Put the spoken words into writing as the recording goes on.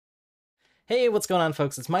Hey, what's going on,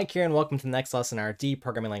 folks? It's Mike here, and welcome to the next lesson in our D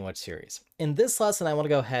programming language series. In this lesson, I want to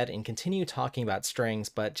go ahead and continue talking about strings,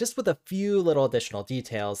 but just with a few little additional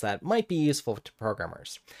details that might be useful to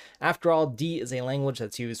programmers. After all, D is a language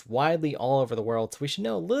that's used widely all over the world, so we should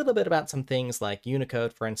know a little bit about some things like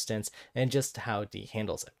Unicode, for instance, and just how D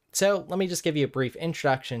handles it. So let me just give you a brief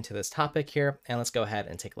introduction to this topic here, and let's go ahead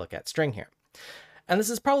and take a look at string here. And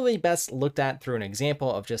this is probably best looked at through an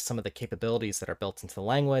example of just some of the capabilities that are built into the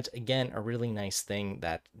language. Again, a really nice thing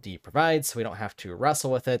that D provides, so we don't have to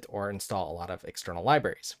wrestle with it or install a lot of external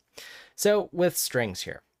libraries. So with strings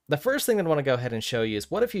here, the first thing that I want to go ahead and show you is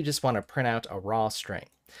what if you just want to print out a raw string?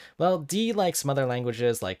 Well, D, like some other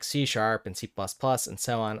languages like C# and C++ and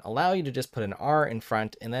so on, allow you to just put an R in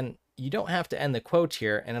front, and then you don't have to end the quote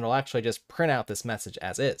here, and it'll actually just print out this message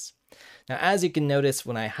as is. Now, as you can notice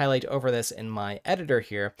when I highlight over this in my editor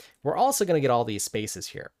here, we're also going to get all these spaces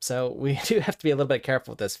here. So we do have to be a little bit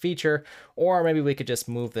careful with this feature, or maybe we could just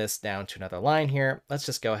move this down to another line here. Let's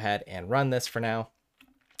just go ahead and run this for now.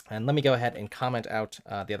 And let me go ahead and comment out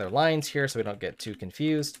the other lines here so we don't get too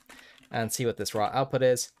confused and see what this raw output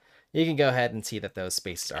is. You can go ahead and see that those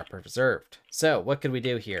spaces are preserved. So what could we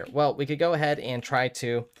do here? Well, we could go ahead and try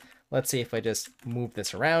to, let's see if I just move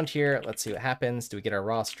this around here. Let's see what happens. Do we get our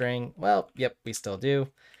raw string? Well, yep, we still do.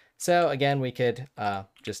 So again, we could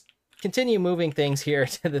just continue moving things here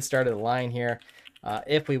to the start of the line here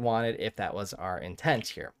if we wanted, if that was our intent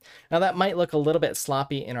here. Now that might look a little bit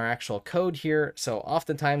sloppy in our actual code here. So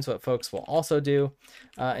oftentimes what folks will also do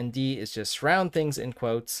in D is just surround things in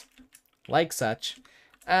quotes like such,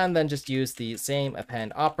 and then just use the same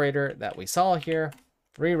append operator that we saw here,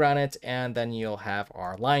 rerun it, and then you'll have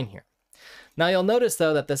our line here. Now you'll notice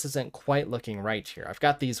though that this isn't quite looking right here. I've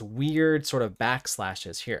got these weird sort of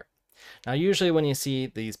backslashes here. Now usually when you see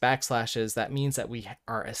these backslashes, that means that we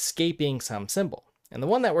are escaping some symbol. And the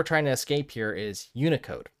one that we're trying to escape here is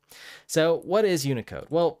Unicode. So what is Unicode?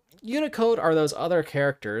 Well, Unicode are those other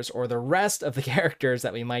characters, or the rest of the characters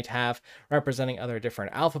that we might have representing other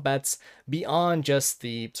different alphabets beyond just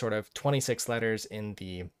the sort of 26 letters in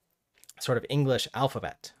the sort of English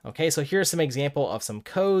alphabet. Okay, so here's some example of some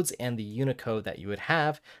codes and the Unicode that you would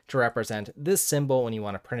have to represent this symbol when you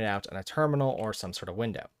want to print it out on a terminal or some sort of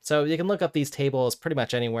window. So you can look up these tables pretty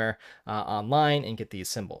much anywhere online and get these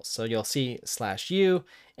symbols. So you'll see /u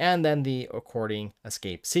and then the according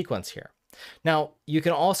escape sequence here. Now, you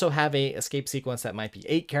can also have a escape sequence that might be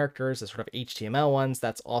 8 characters, the sort of HTML ones.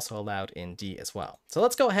 That's also allowed in D as well. So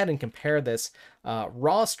let's go ahead and compare this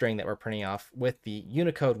raw string that we're printing off with the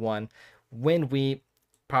Unicode one when we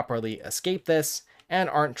properly escape this and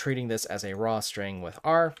aren't treating this as a raw string with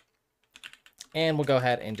R. And we'll go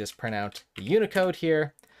ahead and just print out the Unicode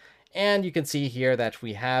here. And you can see here that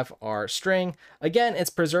we have our string. Again, it's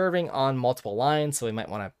preserving on multiple lines, so we might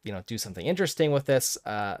want to, do something interesting with this,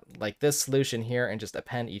 like this solution here, and just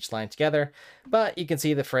append each line together. But you can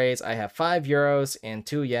see the phrase, I have 5 euros and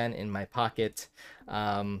 2 yen in my pocket.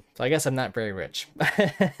 So I guess I'm not very rich,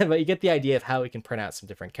 but you get the idea of how we can print out some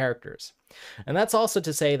different characters. And that's also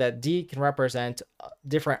to say that D can represent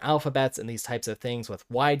different alphabets and these types of things with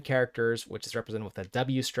wide characters, which is represented with a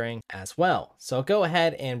W string as well. So go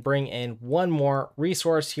ahead and bring in one more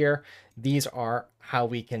resource here. These are how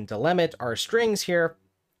we can delimit our strings here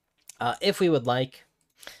if we would like.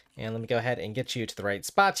 And let me go ahead and get you to the right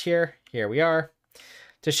spot here. Here we are.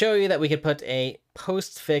 To show you that we could put a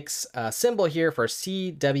postfix symbol here for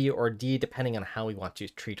C, W, or D, depending on how we want to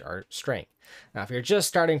treat our string. Now, if you're just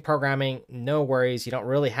starting programming, no worries. You don't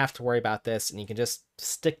really have to worry about this, and you can just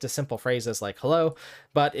stick to simple phrases like hello.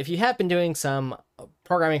 But if you have been doing some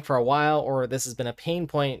programming for a while, or this has been a pain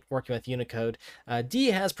point working with Unicode, D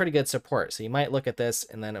has pretty good support. So you might look at this,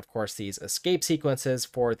 and then, of course, these escape sequences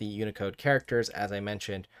for the Unicode characters, as I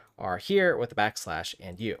mentioned, are here with the backslash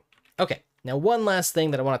and U. Okay. Now, one last thing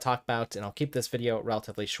that I want to talk about, and I'll keep this video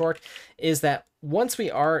relatively short, is that once we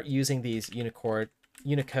are using these Unicode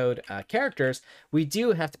characters, we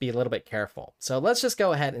do have to be a little bit careful. So let's just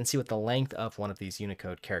go ahead and see what the length of one of these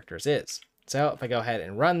Unicode characters is. So if I go ahead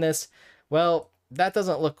and run this, well, that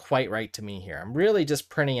doesn't look quite right to me here. I'm really just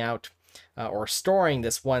printing out or storing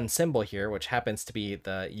this one symbol here, which happens to be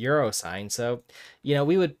the euro sign. So,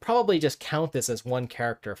 we would probably just count this as one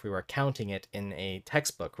character if we were counting it in a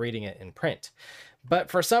textbook, reading it in print. But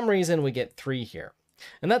for some reason, we get 3 here.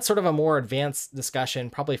 And that's sort of a more advanced discussion,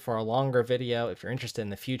 probably for a longer video if you're interested in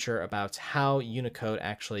the future, about how Unicode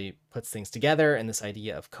actually puts things together and this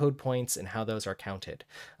idea of code points and how those are counted.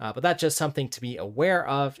 But that's just something to be aware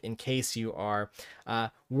of in case you are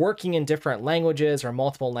working in different languages or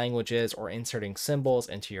multiple languages or inserting symbols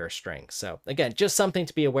into your strings. So again, just something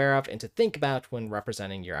to be aware of and to think about when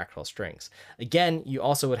representing your actual strings. Again, you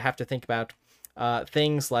also would have to think about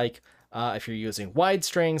things like if you're using wide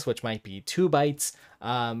strings, which might be 2 bytes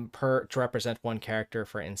to represent one character,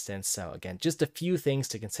 for instance. So again, just a few things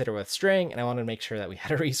to consider with string, and I wanted to make sure that we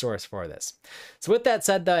had a resource for this. So with that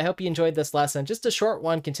said, though, I hope you enjoyed this lesson. Just a short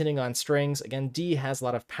one continuing on strings. Again, D has a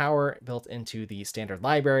lot of power built into the standard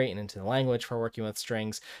library and into the language for working with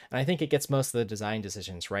strings, and I think it gets most of the design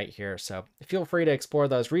decisions right here. So feel free to explore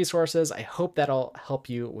those resources. I hope that'll help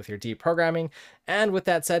you with your D programming. And with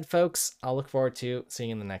that said, folks, I'll look forward to seeing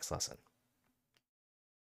you in the next lesson.